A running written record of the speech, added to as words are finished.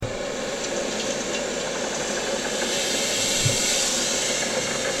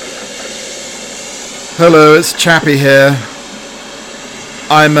Hello, it's Chappie here.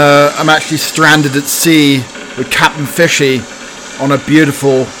 I'm actually stranded at sea with Captain Fishy on a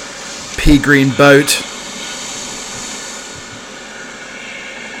beautiful pea green boat.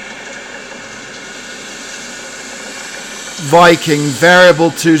 Viking,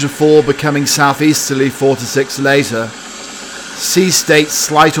 variable 2 to 4, becoming southeasterly 4 to 6 later. Sea state,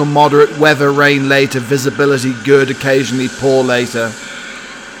 slight or moderate weather, rain later, visibility good, occasionally poor later.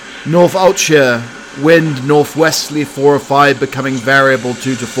 North Ulster, wind northwesterly 4 or 5, becoming variable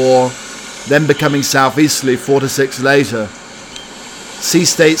 2 to 4, then becoming southeasterly 4 to 6 later. Sea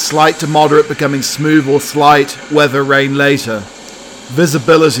state, slight to moderate, becoming smooth or slight, weather, rain later.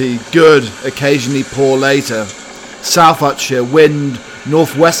 Visibility good, occasionally poor later. South Ulster, wind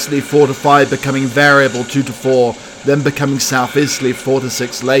northwesterly 4 to 5, becoming variable 2 to 4, then becoming southeasterly 4 to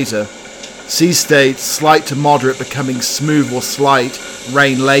 6 later. Sea state, slight to moderate, becoming smooth or slight,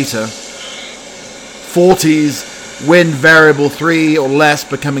 rain later. 40s, wind variable 3 or less,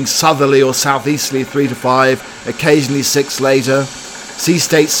 becoming southerly or southeasterly 3 to 5, occasionally 6 later. Sea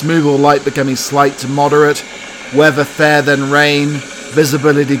state, smooth or light, becoming slight to moderate. Weather fair then rain,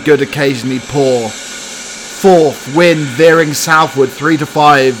 visibility good, occasionally poor. 4th, wind veering southward 3 to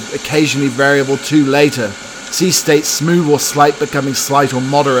 5, occasionally variable 2 later. Sea state, smooth or slight, becoming slight or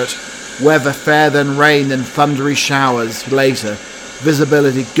moderate. Weather fair then rain, then thundery showers later.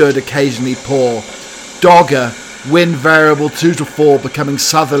 Visibility good, occasionally poor. Dogger, wind variable 2 to 4, becoming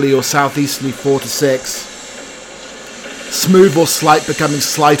southerly or southeasterly 4 to 6. Smooth or slight, becoming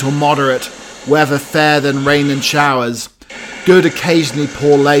slight or moderate. Weather fair then rain and showers. Good, occasionally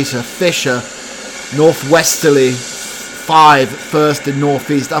poor later. Fisher, northwesterly 5 at first in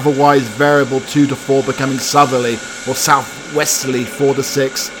northeast, otherwise variable 2 to 4, becoming southerly or southwesterly 4 to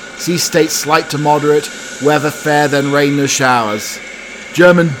 6. Sea state, slight to moderate. Weather fair then rain, no showers.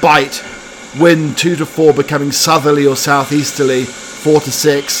 German bite, wind 2 to 4, becoming southerly or southeasterly 4 to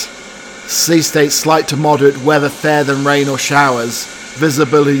 6. Sea state, slight to moderate. Weather fair then rain or showers.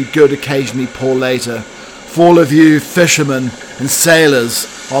 Visibility good, occasionally poor later. For all of you fishermen and sailors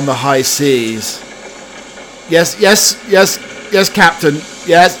on the high seas. Yes, Captain.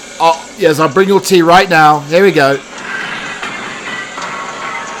 Yes, I'll bring your tea right now. Here we go.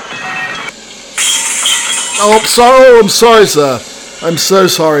 Oh, I'm sorry, sir. I'm so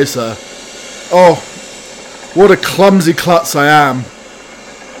sorry, sir. Oh, what a clumsy klutz I am.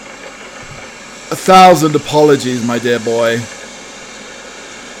 1,000 apologies, my dear boy.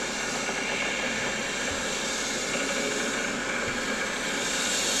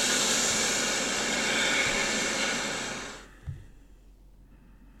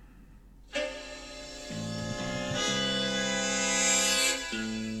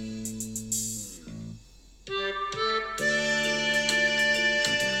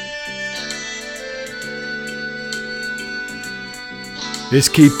 It's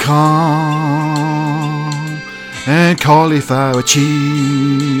keep calm and cauliflower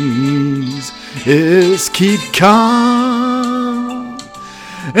cheese. It's keep calm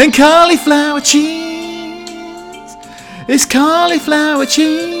and cauliflower cheese. It's cauliflower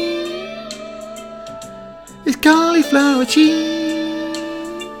cheese. It's cauliflower cheese.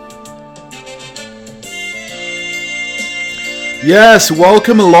 Yes,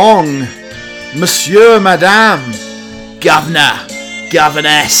 welcome along, Monsieur, Madame, Governor,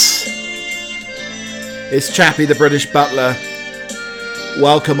 Governess. It's Chappie the British Butler.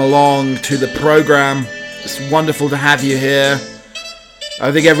 Welcome along to the program. It's wonderful to have you here.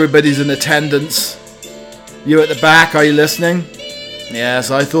 I think everybody's in attendance. You at the back, are you listening? Yes,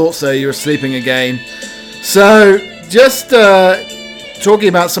 I thought so. You were sleeping again. So, just talking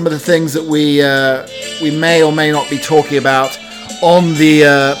about some of the things that we may or may not be talking about on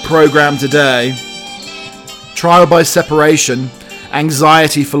the program today. Trial by separation.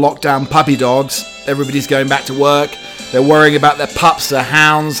 Anxiety for lockdown puppy dogs. Everybody's going back to work. They're worrying about their pups, their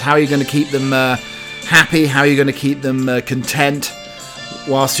hounds. How are you going to keep them happy? How are you going to keep them content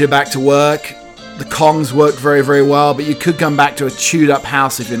whilst you're back to work? The Kongs work very, very well, but you could come back to a chewed up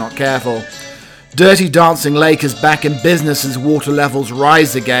house if you're not careful. Dirty Dancing Lake is back in business as water levels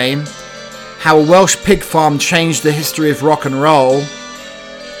rise again. How a Welsh pig farm changed the history of rock and roll.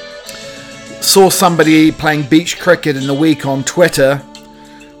 Saw somebody playing beach cricket in the week on Twitter.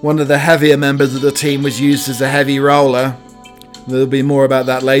 One of the heavier members of the team was used as a heavy roller. There'll be more about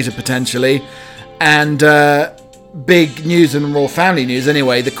that later potentially. And big news and royal family news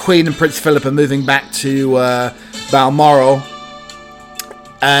anyway. The Queen and Prince Philip are moving back to Balmoral.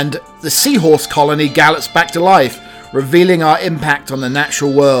 And the seahorse colony gallops back to life, revealing our impact on the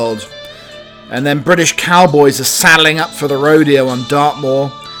natural world. And then British cowboys are saddling up for the rodeo on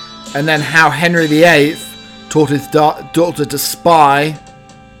Dartmoor. And then how Henry VIII taught his daughter to spy.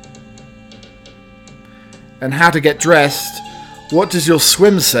 And how to get dressed. What does your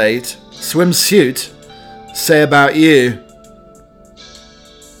swimsuit say about you?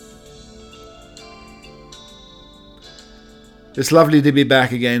 It's lovely to be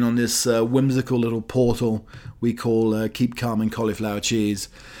back again on this whimsical little portal we call Keep Calm and Cauliflower Cheese.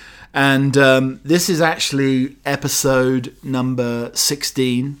 And this is actually episode number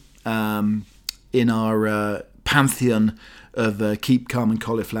 16 in our pantheon of Keep Calm and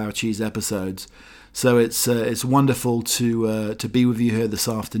Cauliflower Cheese episodes. So it's wonderful to be with you here this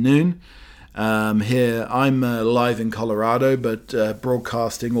afternoon. Here I'm live in Colorado, but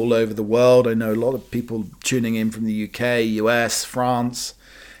broadcasting all over the world. I know a lot of people tuning in from the UK, US, France,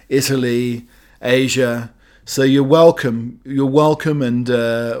 Italy, Asia. So you're welcome. You're welcome, and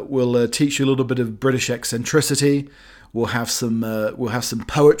we'll teach you a little bit of British eccentricity. We'll have some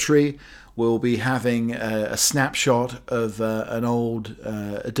poetry. We'll be having a snapshot of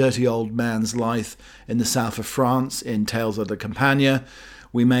a dirty old man's life in the south of France in Tales of the Campagna.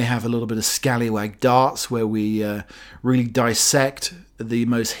 We may have a little bit of scallywag darts where we really dissect the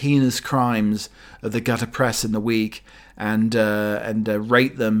most heinous crimes of the gutter press in the week and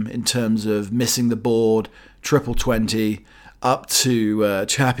rate them in terms of missing the board, triple 20, up to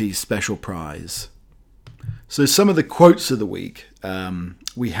Chappie's special prize. So some of the quotes of the week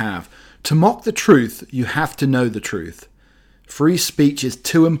we have: to mock the truth, you have to know the truth. Free speech is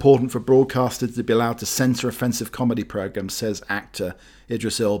too important for broadcasters to be allowed to censor offensive comedy programs, says actor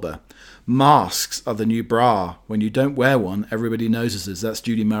Idris Elba. Masks are the new bra. When you don't wear one, everybody notices. That's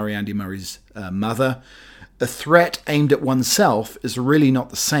Judy Murray, Andy Murray's mother. A threat aimed at oneself is really not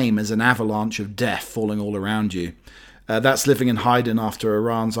the same as an avalanche of death falling all around you. That's living in hiding after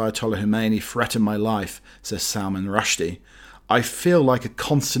Iran's Ayatollah Khomeini threatened my life, says Salman Rushdie. I feel like a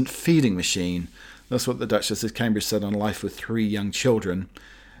constant feeding machine. That's what the Duchess of Cambridge said on Life with 3 young children.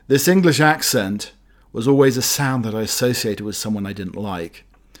 This English accent was always a sound that I associated with someone I didn't like.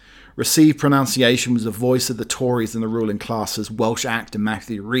 Received pronunciation was the voice of the Tories and the ruling class, as Welsh actor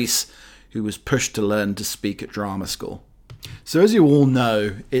Matthew Rhys, who was pushed to learn to speak at drama school. So as you all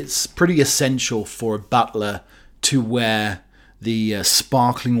know, it's pretty essential for a butler to wear the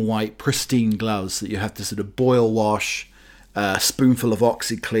sparkling white, pristine gloves that you have to sort of boil wash, a spoonful of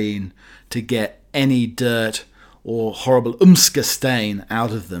OxyClean to get any dirt or horrible umska stain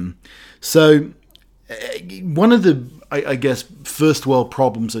out of them. So one of the, I guess, first world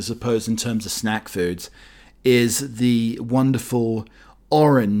problems, I suppose, in terms of snack foods is the wonderful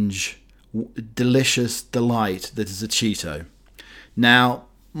orange, delicious delight that is a Cheeto. Now,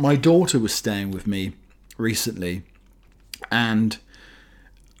 my daughter was staying with me recently, and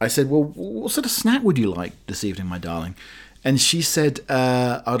I said, well, what sort of snack would you like this evening, my darling? And she said,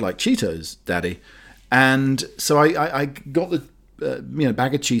 I'd like Cheetos, Daddy. And so I got the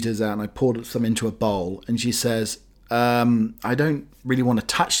bag of Cheetos out and I poured some into a bowl. And she says, I don't really want to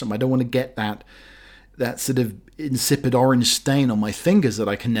touch them. I don't want to get that sort of insipid orange stain on my fingers that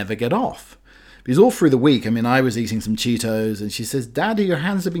I can never get off. Because all through the week, I was eating some Cheetos, and she says, Daddy, your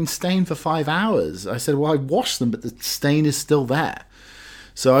hands have been stained for 5 hours. I said, well, I washed them, but the stain is still there.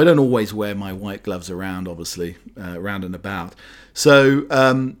 So I don't always wear my white gloves around, obviously, around and about.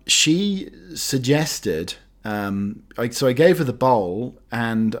 So she suggested, so I gave her the bowl,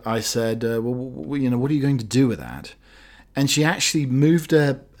 and I said, well, what are you going to do with that? And she actually moved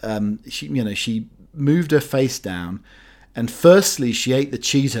her, she moved her face down. And firstly, she ate the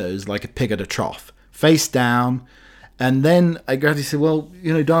Cheetos like a pig at a trough, face down. And then I gradually said, well,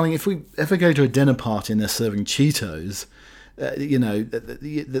 darling, if we ever go to a dinner party and they're serving Cheetos,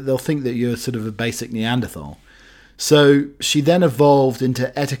 they'll think that you're sort of a basic Neanderthal. So she then evolved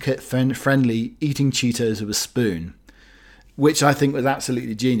into etiquette-friendly eating Cheetos with a spoon, which I think was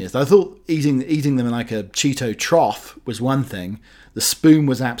absolutely genius. I thought eating them in like a Cheeto trough was one thing. The spoon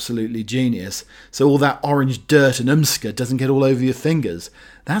was absolutely genius. So all that orange dirt and umska doesn't get all over your fingers.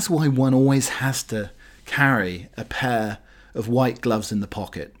 That's why one always has to carry a pair of white gloves in the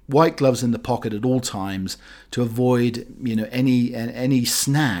pocket. White gloves in the pocket at all times to avoid, any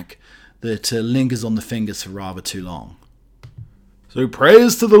snack that lingers on the fingers for rather too long. So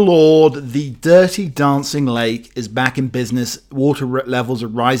praise to the Lord, the Dirty Dancing Lake is back in business. Water levels are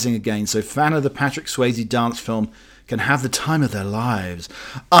rising again. So fan of the Patrick Swayze dance film can have the time of their lives.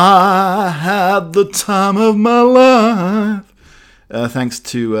 I had the time of my life. Thanks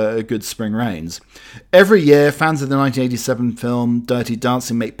to good spring rains. Every year, fans of the 1987 film Dirty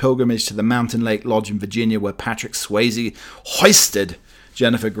Dancing make pilgrimage to the Mountain Lake Lodge in Virginia, where Patrick Swayze hoisted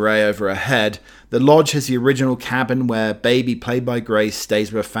Jennifer Grey over her head. The lodge has the original cabin where Baby, played by Grace,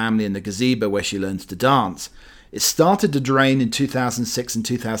 stays with her family in the gazebo where she learns to dance. It started to drain in 2006 and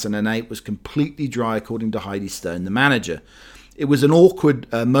 2008, was completely dry according to Heidi Stone, the manager. It was an awkward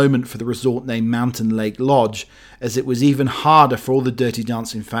moment for the resort named Mountain Lake Lodge, as it was even harder for all the Dirty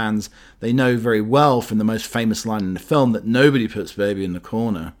Dancing fans. They know very well from the most famous line in the film that nobody puts Baby in the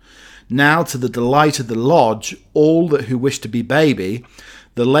corner. Now, to the delight of the lodge, all that who wish to be Baby,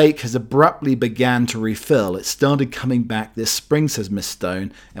 the lake has abruptly began to refill. It started coming back this spring, says Miss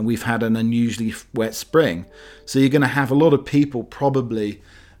Stone, and we've had an unusually wet spring. So you're going to have a lot of people probably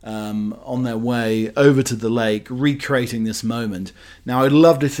on their way over to the lake, recreating this moment. Now, I'd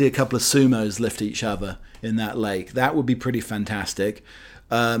love to see a couple of sumos lift each other in that lake. That would be pretty fantastic.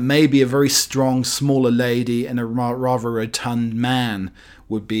 Maybe a very strong, smaller lady and a rather rotund man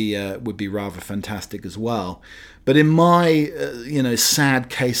would be rather fantastic as well. But in my sad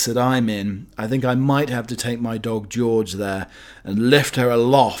case that I'm in, I think I might have to take my dog George there and lift her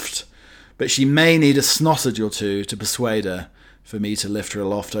aloft. But she may need a sausage or two to persuade her for me to lift her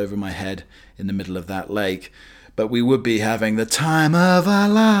aloft over my head in the middle of that lake. But we would be having the time of our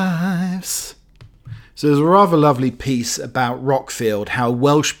lives. So there's a rather lovely piece about Rockfield, how a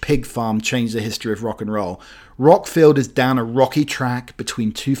Welsh pig farm changed the history of rock and roll. Rockfield is down a rocky track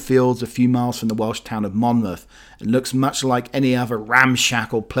between two fields a few miles from the Welsh town of Monmouth and looks much like any other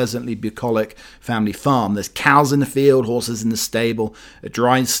ramshackle, pleasantly bucolic family farm. There's cows in the field, horses in the stable, a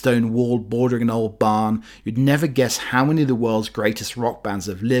dry stone wall bordering an old barn. You'd never guess how many of the world's greatest rock bands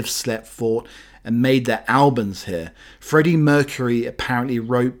have lived, slept, fought, and made their albums here. Freddie Mercury apparently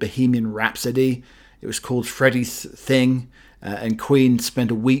wrote Bohemian Rhapsody. It was called Freddie's Thing. And Queen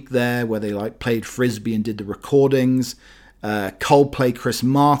spent a week there where they played frisbee and did the recordings. Coldplay, Chris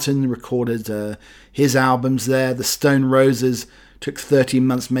Martin recorded his albums there. The Stone Roses took 13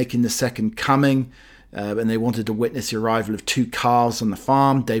 months making The Second Coming, and they wanted to witness the arrival of two calves on the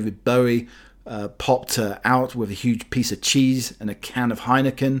farm. David Bowie popped out with a huge piece of cheese and a can of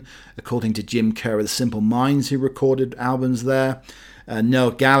Heineken, according to Jim Kerr of the Simple Minds, who recorded albums there. Noel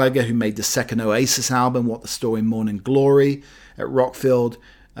Gallagher, who made the second Oasis album, What the Story, Morning Glory, at Rockfield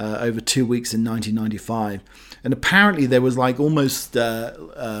over 2 weeks in 1995. And apparently there was almost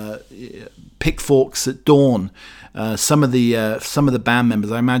pickforks at dawn. Some of the band members,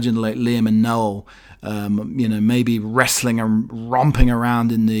 I imagine Liam and Noel, maybe wrestling and romping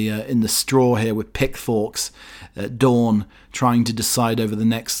around in the straw here with pickforks at dawn, trying to decide over the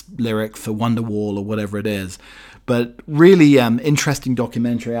next lyric for Wonderwall or whatever it is. But really interesting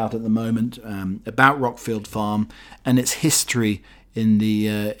documentary out at the moment about Rockfield Farm and its history in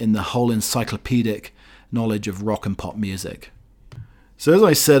the whole encyclopedic knowledge of rock and pop music. So as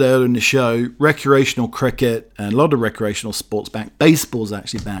I said earlier in the show, recreational cricket and a lot of recreational sports back. Baseball's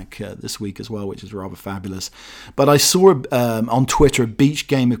actually back this week as well, which is rather fabulous. But I saw on Twitter a beach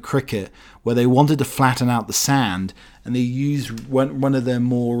game of cricket where they wanted to flatten out the sand and they used one of their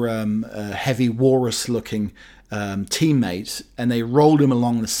more heavy walrus-looking teammates, and they rolled him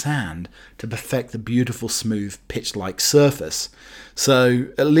along the sand to perfect the beautiful, smooth, pitch-like surface. So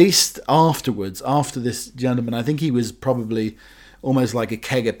at least afterwards, after this gentleman, I think he was probably almost like a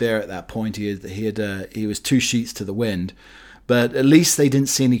keg of beer at that point. He was two sheets to the wind. But at least they didn't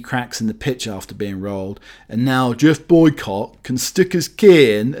see any cracks in the pitch after being rolled. And now Jeff Boycott can stick his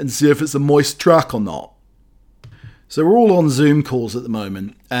key in and see if it's a moist track or not. So we're all on Zoom calls at the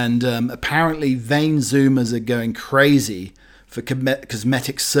moment, and apparently vain Zoomers are going crazy for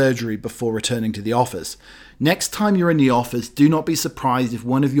cosmetic surgery before returning to the office. Next time you're in the office, do not be surprised if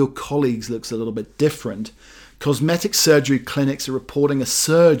one of your colleagues looks a little bit different. Cosmetic surgery clinics are reporting a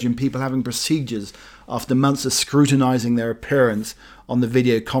surge in people having procedures after months of scrutinizing their appearance on the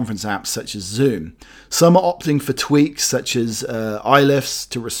video conference apps such as Zoom. Some are opting for tweaks such as eye lifts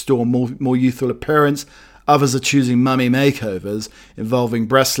to restore more youthful appearance. Others are choosing mummy makeovers involving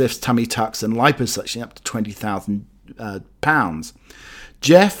breast lifts, tummy tucks, and liposuction up to £20,000.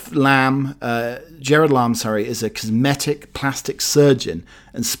 Jared Lamb, is a cosmetic plastic surgeon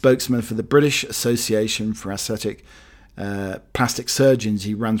and spokesman for the British Association for Aesthetic Plastic Surgeons.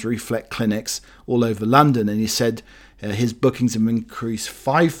 He runs Reflect clinics all over London, and he said his bookings have increased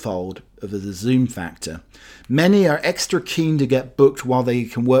fivefold over the Zoom factor. Many are extra keen to get booked while they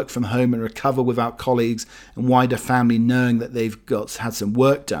can work from home and recover without colleagues and wider family knowing that they've had some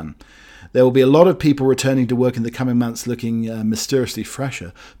work done. There will be a lot of people returning to work in the coming months looking mysteriously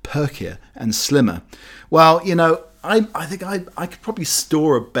fresher, perkier, and slimmer. Well, I think I could probably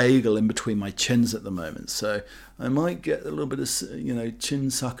store a bagel in between my chins at the moment, so I might get a little bit of chin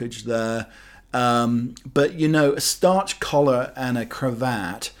suckage there, But, a starch collar and a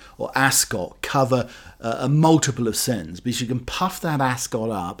cravat or ascot cover a multiple of sins, because you can puff that ascot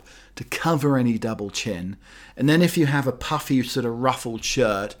up to cover any double chin. And then if you have a puffy sort of ruffled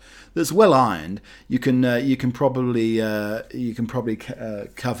shirt that's well ironed, you can probably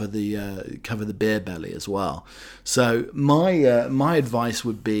cover the beer belly as well. So my advice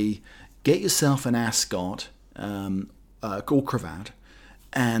would be, get yourself an ascot or cravat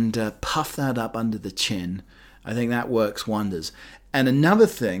and puff that up under the chin. I think that works wonders. And another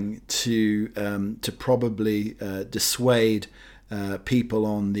thing to probably dissuade people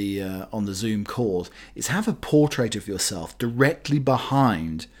on the Zoom calls is have a portrait of yourself directly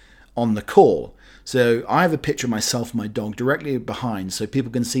behind on the call. So I have a picture of myself and my dog directly behind, so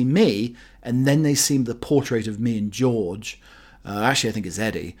people can see me, and then they see the portrait of me and George. Actually, I think it's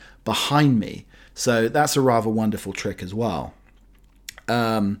Eddie behind me. So that's a rather wonderful trick as well.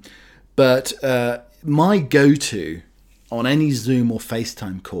 But my go-to on any Zoom or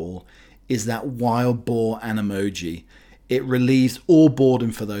FaceTime call is that wild boar emoji. It relieves all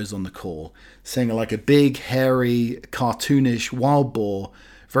boredom for those on the call. Seeing like a big, hairy, cartoonish wild boar,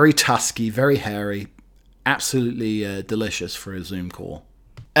 very tusky, very hairy, absolutely delicious for a Zoom call.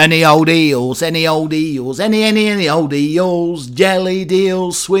 Any old eels, any old eels, any old eels, jellied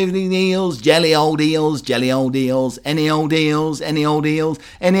eels, swimming eels, jelly old eels, jelly old eels, any old eels, any old eels,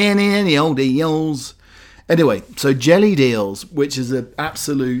 any old eels. Anyway, so jellied eels, which is an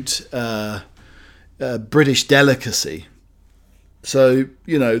absolute British delicacy. So,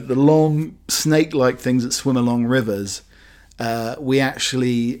 the long snake-like things that swim along rivers, we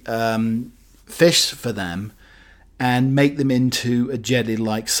actually fish for them and make them into a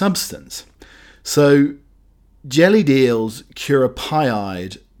jelly-like substance. So, jellied eels cure a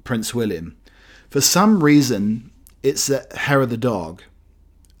pie-eyed Prince William. For some reason, it's the hair of the dog.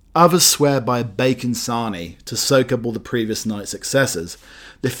 Others swear by a bacon sarnie to soak up all the previous night's excesses.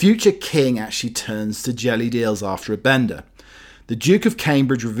 The future king actually turns to jellied eels after a bender. The Duke of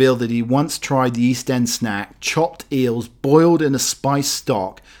Cambridge revealed that he once tried the East End snack, chopped eels boiled in a spice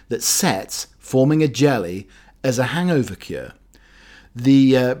stock that sets, forming a jelly, as a hangover cure.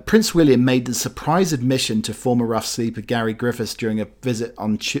 The Prince William made the surprise admission to former rough sleeper Gary Griffiths during a visit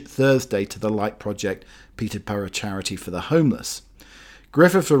on Thursday to the Light Project Peterborough charity for the homeless.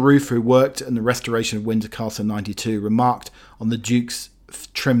 Griffith, a roofer who worked in the restoration of Windsor Castle in 92, remarked on the Duke's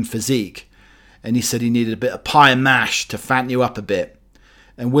trim physique, and he said he needed a bit of pie and mash to fatten you up a bit.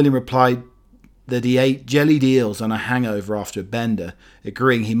 And William replied that he ate jellied eels on a hangover after a bender,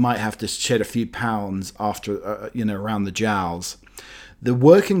 agreeing he might have to shed a few pounds after, around the jowls. The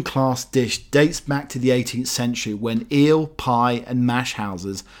working class dish dates back to the 18th century when eel, pie and mash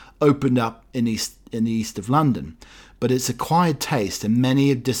houses opened up in the east of London. But its acquired taste, and many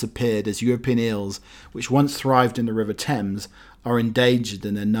have disappeared as European eels, which once thrived in the River Thames, are endangered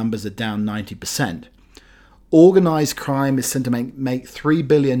and their numbers are down 90%. Organised crime is said to make $3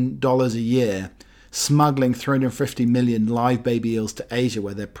 billion a year, smuggling 350 million live baby eels to Asia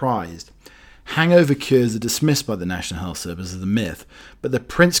where they're prized. Hangover cures are dismissed by the National Health Service as a myth, but the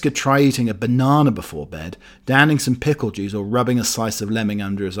prince could try eating a banana before bed, downing some pickle juice or rubbing a slice of lemon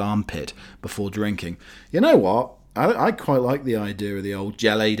under his armpit before drinking. You know what? I quite like the idea of the old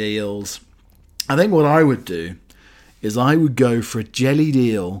jellied eels. I think what I would do is I would go for a jellied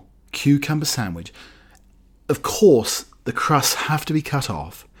eel cucumber sandwich. Of course, the crusts have to be cut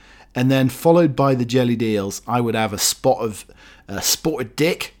off, and then followed by the jellied eels, I would have a spot of spotted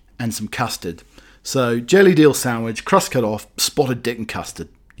dick and some custard. So jellied eel sandwich, crust cut off, spotted dick and custard.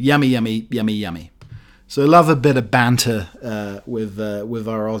 Yummy, yummy, yummy, yummy. So I love a bit of banter with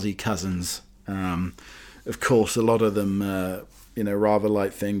our Aussie cousins. Of course, a lot of them, rather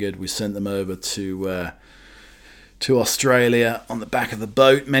light-fingered. We sent them over to Australia on the back of the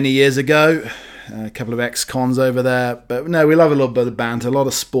boat many years ago. A couple of ex-cons over there. But no, we love a little bit of banter. A lot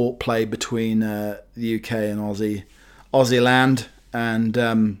of sport play between the UK and Aussie land. And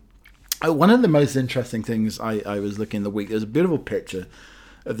one of the most interesting things I was looking at the week, there's a beautiful picture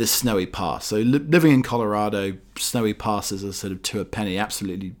of this snowy pass. So living in Colorado, snowy passes are sort of to a penny.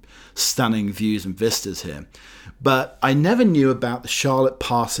 Absolutely stunning views and vistas here. But I never knew about the Charlotte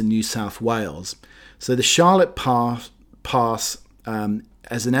Pass in New South Wales. So the Charlotte Pass has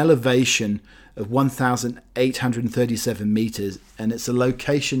an elevation of 1,837 metres, and it's a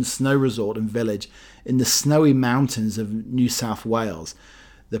location snow resort and village in the snowy mountains of New South Wales.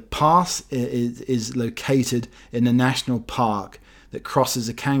 The pass is located in a national park that crosses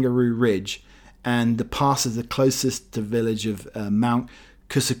a kangaroo ridge, and the pass is the closest to village of Mount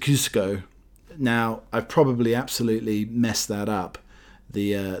Kosciuszko. Now, I've probably absolutely messed that up.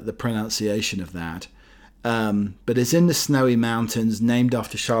 the pronunciation of that. But it's in the snowy mountains, named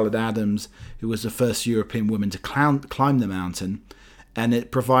after Charlotte Adams, who was the first European woman to climb the mountain. And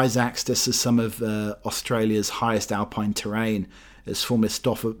it provides access to some of Australia's highest alpine terrain. It's formed a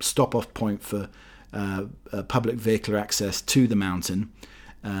stop-off point for public vehicular access to the mountain.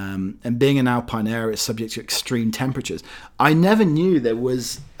 And being an alpine area, it's subject to extreme temperatures. I never knew that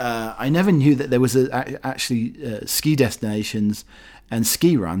there was actually ski destinations and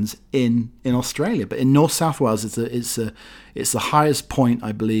ski runs in Australia. But in North South Wales, it's the highest point,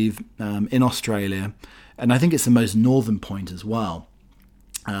 I believe, in Australia, and I think it's the most northern point as well.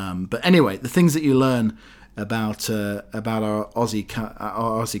 But anyway, the things that you learn about our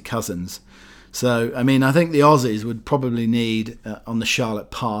Aussie cousins. So, I mean, I think the Aussies would probably need, on the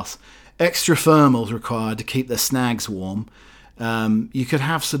Charlotte Pass, extra thermals required to keep their snags warm. You could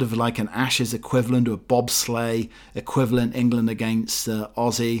have sort of like an Ashes equivalent or a bobsleigh equivalent, England against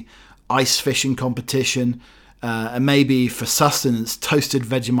Aussie, ice fishing competition, and maybe for sustenance, toasted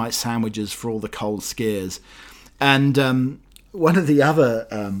Vegemite sandwiches for all the cold skiers. And one of the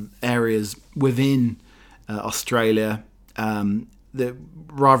other areas within Australia that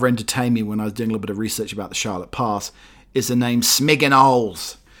rather entertained me when I was doing a little bit of research about the Charlotte Pass is the name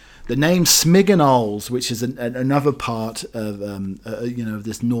Smiganoles. The name Smiganoles, which is another part of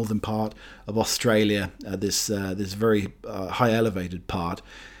this northern part of Australia, this very high elevated part,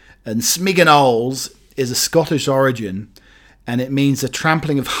 and Smiganoles is a Scottish origin, and it means the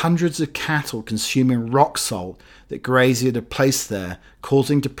trampling of hundreds of cattle consuming rock salt that graziers had placed there,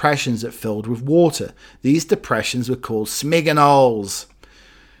 causing depressions that filled with water. These depressions were called Smiganoles.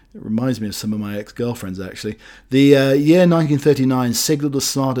 It reminds me of some of my ex-girlfriends, actually. The year 1939 signalled the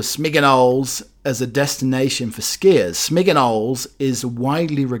start of Smiganoles as a destination for skiers. Smiganoles is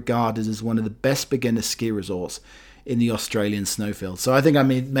widely regarded as one of the best beginner ski resorts in the Australian snowfield. So I think I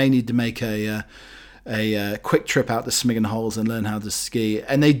may need to make a quick trip out to Smiganoles and learn how to ski.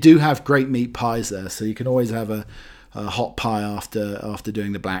 And they do have great meat pies there, so you can always have a hot pie after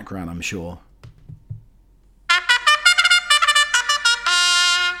doing the black run, I'm sure.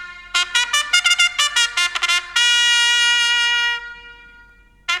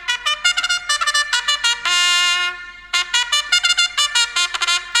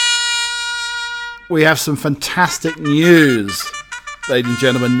 We have some fantastic news, ladies and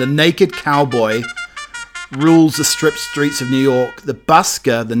gentlemen. The naked cowboy rules the strip streets of New York. The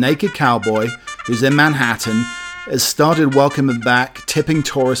busker, the naked cowboy, who's in Manhattan, has started welcoming back tipping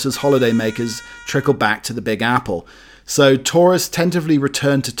tourists as holidaymakers trickle back to the Big Apple. So tourists tentatively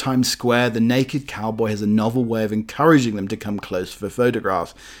return to Times Square. The naked cowboy has a novel way of encouraging them to come close for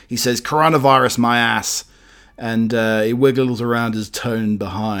photographs. He says, "Coronavirus, my ass." And he wiggles around his tone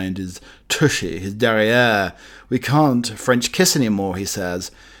behind, his tushy, his derriere. "We can't French kiss anymore," he says.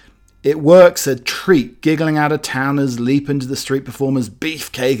 It works a treat. Giggling out-of-towners leap into the street performers'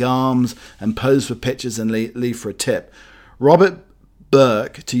 beefcake arms and pose for pictures and leave for a tip. Robert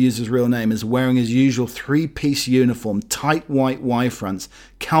Burke, to use his real name, is wearing his usual three-piece uniform, tight white Y-fronts,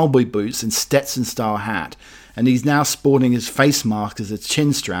 cowboy boots and Stetson-style hat. And he's now sporting his face mask as a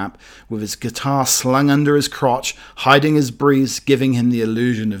chin strap, with his guitar slung under his crotch, hiding his breeze, giving him the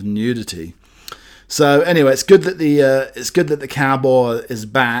illusion of nudity. So anyway, it's good that the cowboy is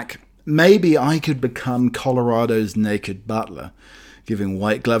back. Maybe I could become Colorado's naked butler, giving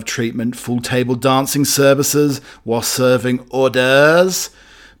white glove treatment, full table dancing services while serving hors d'oeuvres.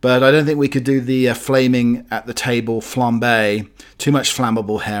 But I don't think we could do the flaming at the table flambe. Too much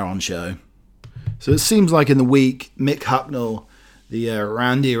flammable hair on show. So it seems like in the week, Mick Hucknall, the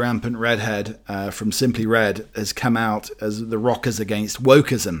randy rampant redhead from Simply Red, has come out as the Rockers against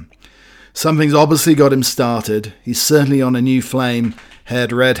wokeism. Something's obviously got him started. He's certainly on a new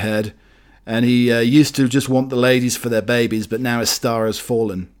flame-haired redhead, and he used to just want the ladies for their babies, but now his star has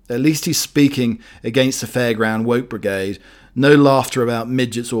fallen. At least he's speaking against the fairground woke brigade. No laughter about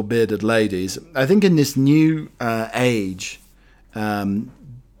midgets or bearded ladies. I think in this new age,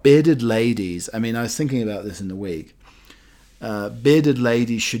 bearded ladies, I mean, I was thinking about this in the week. Bearded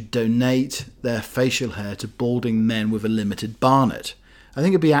ladies should donate their facial hair to balding men with a limited barnet. I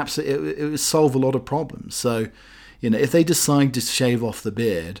think it would solve a lot of problems. So, if they decide to shave off the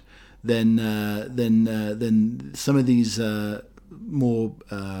beard, then some of these more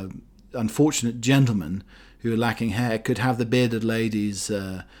unfortunate gentlemen who are lacking hair could have the bearded ladies'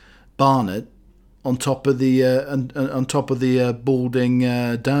 barnet on top of the balding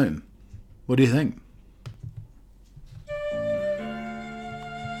dome. What do you think?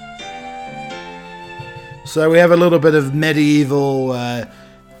 So we have a little bit of medieval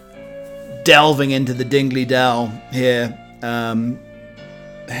delving into the Dingley Dell here.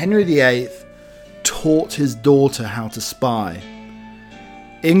 Henry VIII taught his daughter how to spy.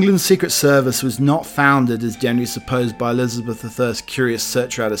 England's Secret Service was not founded, as generally supposed, by Elizabeth I's curious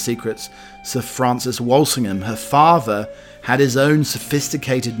searcher out of secrets, Sir Francis Walsingham. Her father had his own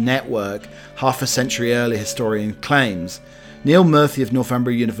sophisticated network, half a century earlier, historian claims. Neil Murphy of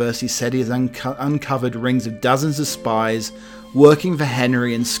Northumbria University said he has uncovered rings of dozens of spies working for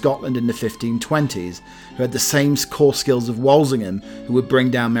Henry in Scotland in the 1520s, who had the same core skills of Walsingham, who would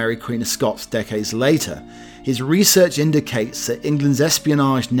bring down Mary Queen of Scots decades later. His research indicates that England's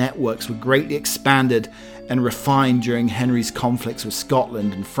espionage networks were greatly expanded and refined during Henry's conflicts with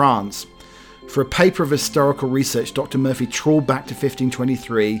Scotland and France. For a paper of historical research, Dr. Murphy trawled back to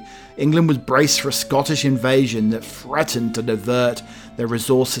 1523. England was braced for a Scottish invasion that threatened to divert their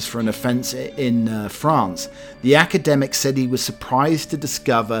resources for an offence in France. The academic said he was surprised to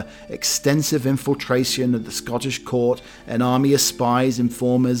discover extensive infiltration of the Scottish court, an army of spies,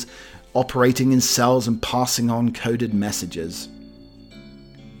 informers, operating in cells and passing on coded messages.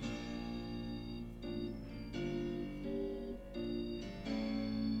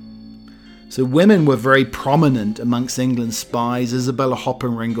 So women were very prominent amongst England's spies. Isabella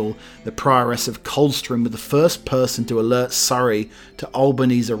Hopperingle, the prioress of Coldstream, was the first person to alert Surrey to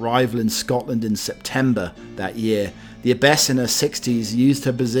Albany's arrival in Scotland in September that year. The abbess in her 60s used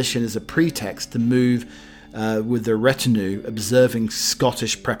her position as a pretext to move with the retinue, observing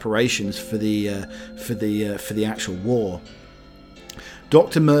Scottish preparations for the actual war.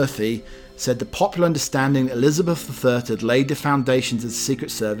 Dr. Murphy said the popular understanding that Elizabeth III had laid the foundations of the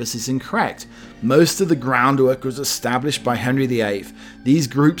Secret Service is incorrect. Most of the groundwork was established by Henry VIII. These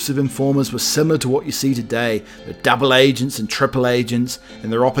groups of informers were similar to what you see today. They're double agents and triple agents,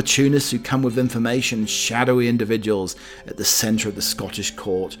 and they're opportunists who come with information, shadowy individuals at the centre of the Scottish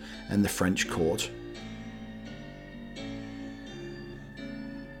court and the French court.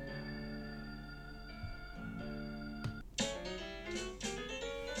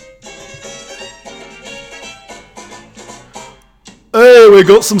 Hey, we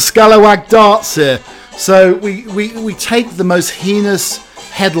got some scalawag darts here. So we take the most heinous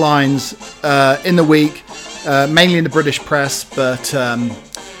headlines in the week, mainly in the British press, but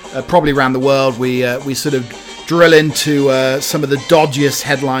probably around the world. We sort of drill into some of the dodgiest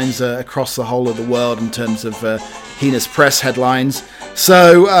headlines across the whole of the world in terms of heinous press headlines.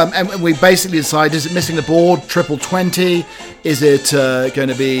 So and we basically decide, is it missing the board, triple 20? Is it going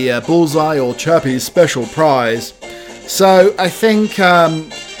to be bullseye or Chirpy's special prize? So I think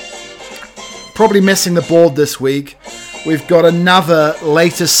probably missing the board this week. We've got another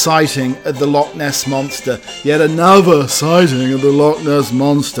latest sighting of the Loch Ness Monster. Yet another sighting of the Loch Ness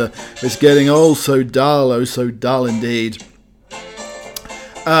Monster. It's getting oh so dull indeed.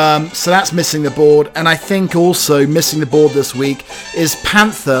 So that's missing the board. And I think also missing the board this week is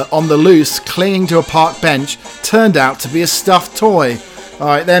Panther on the loose, clinging to a park bench, turned out to be a stuffed toy. All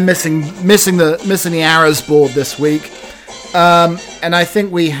right, they're missing the arrows board this week. And I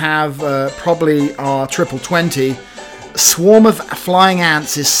think we have probably our triple 20. Swarm of flying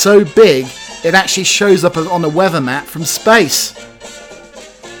ants is so big it actually shows up on a weather map from space.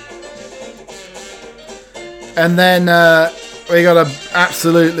 And then we got a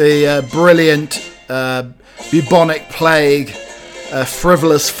absolutely brilliant bubonic plague,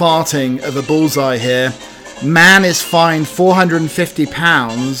 frivolous farting of a bullseye here. Man is fined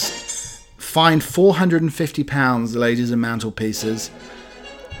 £450. Fined £450, ladies and mantelpieces,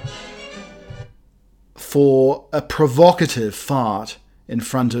 for a provocative fart in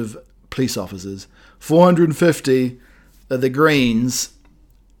front of police officers. 450 of the Greens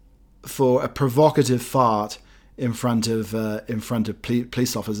for a provocative fart in front of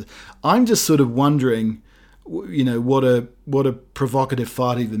police officers. I'm just sort of wondering, you know, what a provocative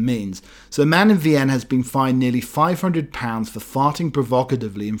fart even means. So a man in Vienna has been fined nearly £500 for farting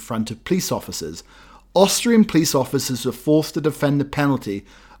provocatively in front of police officers. Austrian police officers were forced to defend the penalty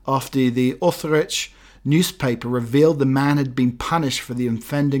after the Utrecht newspaper revealed the man had been punished for the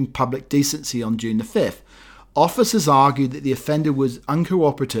offending public decency on June the 5th. Officers argued that the offender was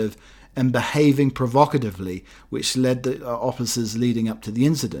uncooperative and behaving provocatively, which led the officers leading up to the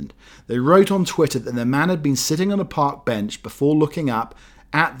incident. They wrote on Twitter that the man had been sitting on a park bench before looking up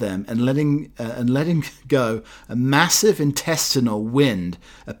at them and letting go a massive intestinal wind,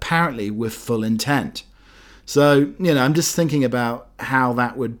 apparently with full intent. So, you know, I'm just thinking about how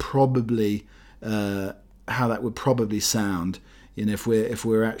that would probably sound, you know, if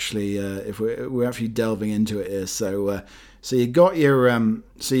we're actually delving into it here. So you've got your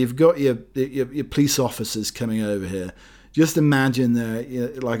police officers coming over here. Just imagine there,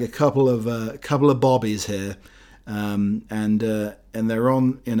 like a couple of bobbies here, and they're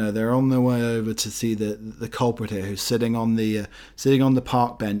on their way over to see the culprit here, who's sitting on the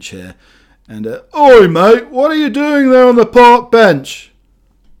park bench here. And oi, mate, what are you doing there on the park bench?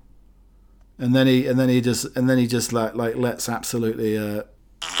 And then he just like lets absolutely.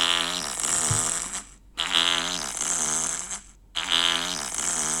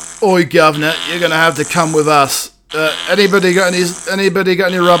 Oi, governor, you're gonna have to come with us. Anybody got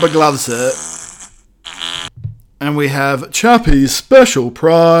any rubber gloves here? And we have Chappie's special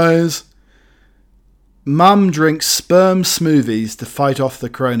prize. Mum drinks sperm smoothies to fight off the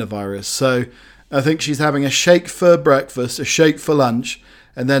coronavirus. So I think she's having a shake for breakfast, a shake for lunch,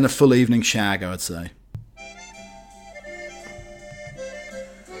 and then a full evening shag, I would say.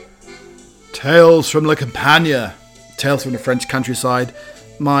 Tales from La Campagne. Tales from the French countryside.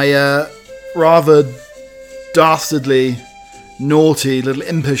 My rather dastardly, naughty, little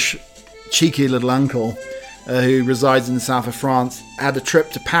impish, cheeky little uncle who resides in the south of France had a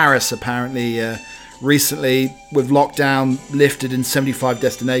trip to Paris apparently recently, with lockdown lifted in 75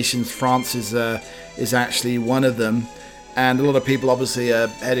 destinations. France is actually one of them, and a lot of people obviously are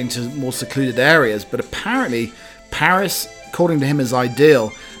heading to more secluded areas. But apparently Paris, according to him, is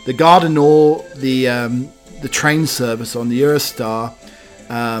ideal. The Gare du Nord, the train service on the Eurostar,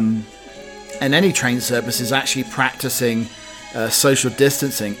 and any train service is actually practicing social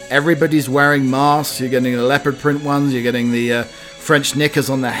distancing. Everybody's wearing masks. You're getting the leopard print ones. You're getting the French knickers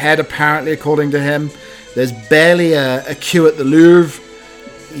on the head, apparently, according to him. There's barely a queue at the Louvre.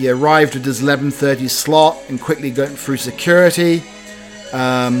 He arrived at his 11:30 slot and quickly got through security.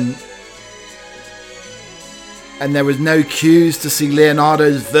 And there was no queues to see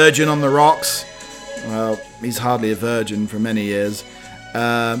Leonardo's Virgin on the Rocks. Well, he's hardly a virgin for many years.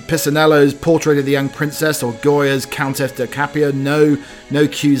 Pisanello's Portrait of the Young Princess, or Goya's Countess de Capua, no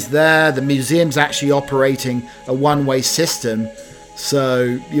queues there. The museum's actually operating a one-way system,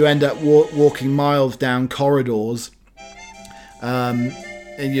 so you end up walking miles down corridors, and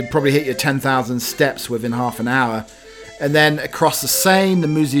you probably hit your 10,000 steps within half an hour. And then across the Seine, the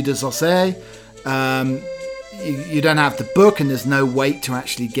Musée d'Orsay, you don't have to book, and there's no wait to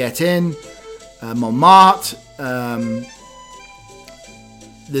actually get in. Montmartre,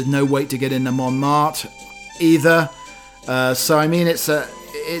 there's no wait to get into Montmartre either. So I mean, it's a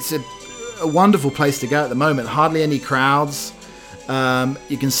wonderful place to go at the moment. Hardly any crowds.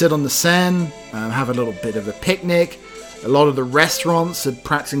 You can sit on the Seine, have a little bit of a picnic. A lot of the restaurants are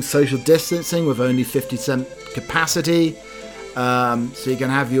practicing social distancing with only 50% capacity. So you can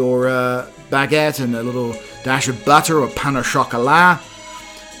have your baguette and a little dash of butter or pain au chocolat.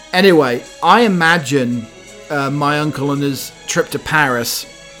 Anyway, I imagine my uncle on his trip to Paris,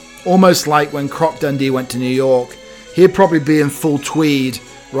 almost like when Croc Dundee went to New York. He'd probably be in full tweed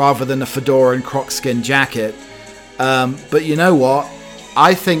rather than a fedora and croc skin jacket. But you know what?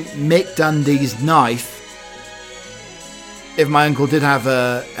 I think Mick Dundee's knife, if my uncle did have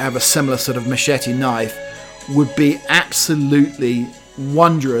a similar sort of machete knife, would be absolutely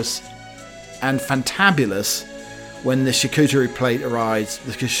wondrous and fantabulous when the charcuterie plate arrives,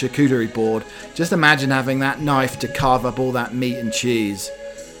 the charcuterie board. Just imagine having that knife to carve up all that meat and cheese.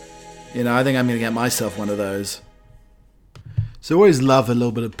 You know, I think I'm going to get myself one of those. So I always love a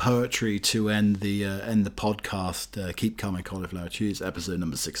little bit of poetry to end the podcast. Keep Calm My Cauliflower Cheese, episode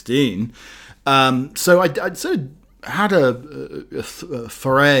number 16. So I sort of had a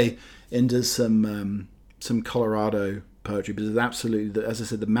foray into some Colorado poetry, because it's absolutely, as I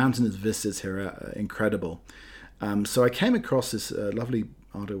said, the mountainous vistas here are incredible. So I came across this lovely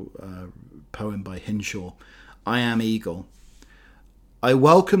poem by Hinshaw, I Am Eagle. I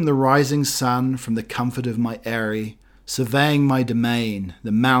welcome the rising sun from the comfort of my eyrie, surveying my domain,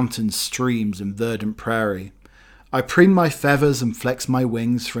 the mountains, streams, and verdant prairie. I preen my feathers and flex my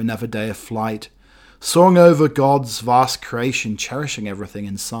wings for another day of flight, soaring over God's vast creation, cherishing everything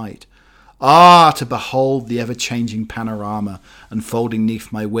in sight. Ah, to behold the ever-changing panorama unfolding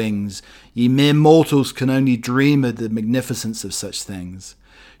neath my wings. Ye mere mortals can only dream of the magnificence of such things.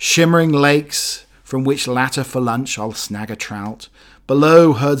 Shimmering lakes, from which latter for lunch I'll snag a trout.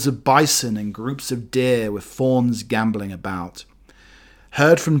 Below, herds of bison and groups of deer with fawns gambling about.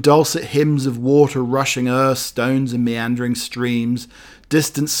 Heard from dulcet hymns of water rushing o'er stones and meandering streams,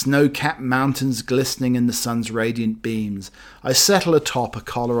 distant snow-capped mountains glistening in the sun's radiant beams, I settle atop a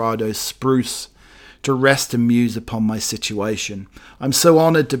Colorado spruce to rest and muse upon my situation. I'm so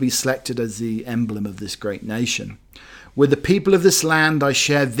honoured to be selected as the emblem of this great nation. With the people of this land I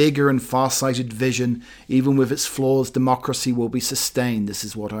share vigour and far-sighted vision. Even with its flaws, democracy will be sustained. This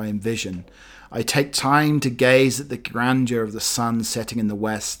is what I envision. I take time to gaze at the grandeur of the sun setting in the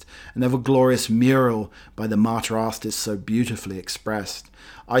west, an ever-glorious mural by the martyr artist so beautifully expressed.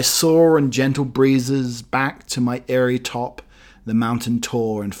 I soar on gentle breezes back to my airy top, the mountain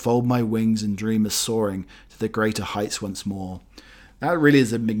tour, and fold my wings and dream of soaring to the greater heights once more. That really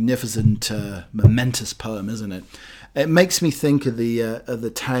is a magnificent, momentous poem, isn't it? It makes me think of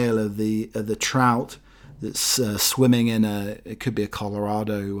the tale of the trout that's swimming in it could be a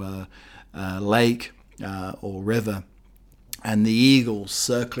Colorado lake or river, and the eagle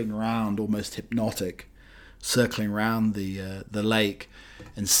circling around, almost hypnotic, circling around the lake,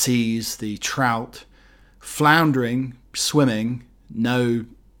 and sees the trout floundering, swimming, knowing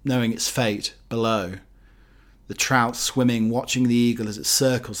its fate below. The trout swimming, watching the eagle as it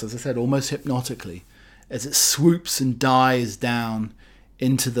circles, as I said, almost hypnotically, as it swoops and dives down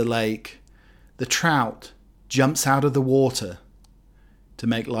into the lake. The trout jumps out of the water to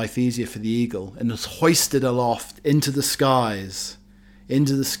make life easier for the eagle and is hoisted aloft into the skies, and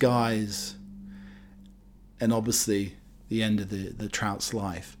obviously the end of the trout's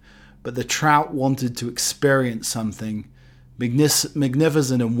life. But the trout wanted to experience something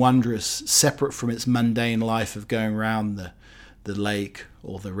magnificent and wondrous, separate from its mundane life of going around the lake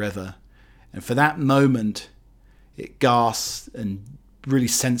or the river. And for that moment, it gasped and really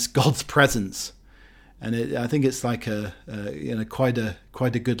sensed God's presence. And I think it's like quite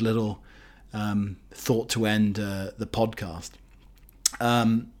a good little thought to end the podcast.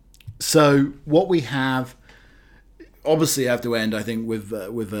 So what we have, obviously, I have to end, I think, with a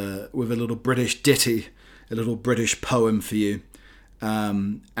little British ditty, a little British poem for you,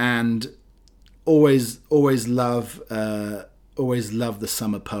 and always love the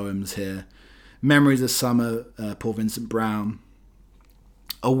summer poems here. Memories of Summer, Paul Vincent Browne.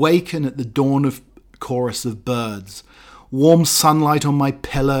 Awaken at the dawn of chorus of birds, warm sunlight on my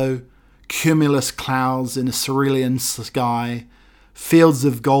pillow, cumulus clouds in a cerulean sky, fields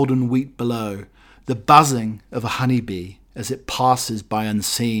of golden wheat below, the buzzing of a honeybee as it passes by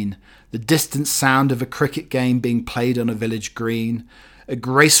unseen, the distant sound of a cricket game being played on a village green, a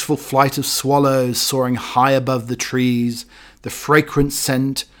graceful flight of swallows soaring high above the trees, the fragrant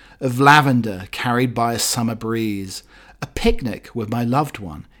scent of lavender carried by a summer breeze, a picnic with my loved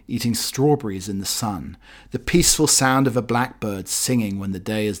one, eating strawberries in the sun, the peaceful sound of a blackbird singing when the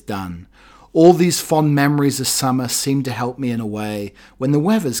day is done. All these fond memories of summer seem to help me in a way when the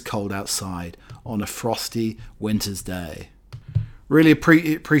weather's cold outside on a frosty winter's day. Really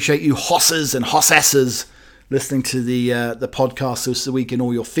appreciate you hosses and hossesses listening to the podcast this week and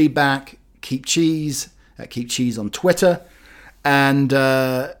all your feedback. Keep Cheese at Keep Cheese on Twitter. And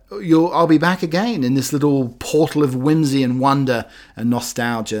I'll be back again in this little portal of whimsy and wonder and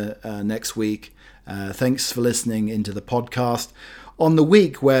nostalgia next week. Thanks for listening into the podcast. On the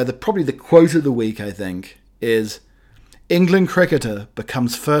week where probably the quote of the week, I think, is England cricketer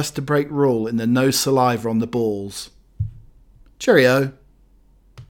becomes first to break rule in the no saliva on the balls. Cheerio.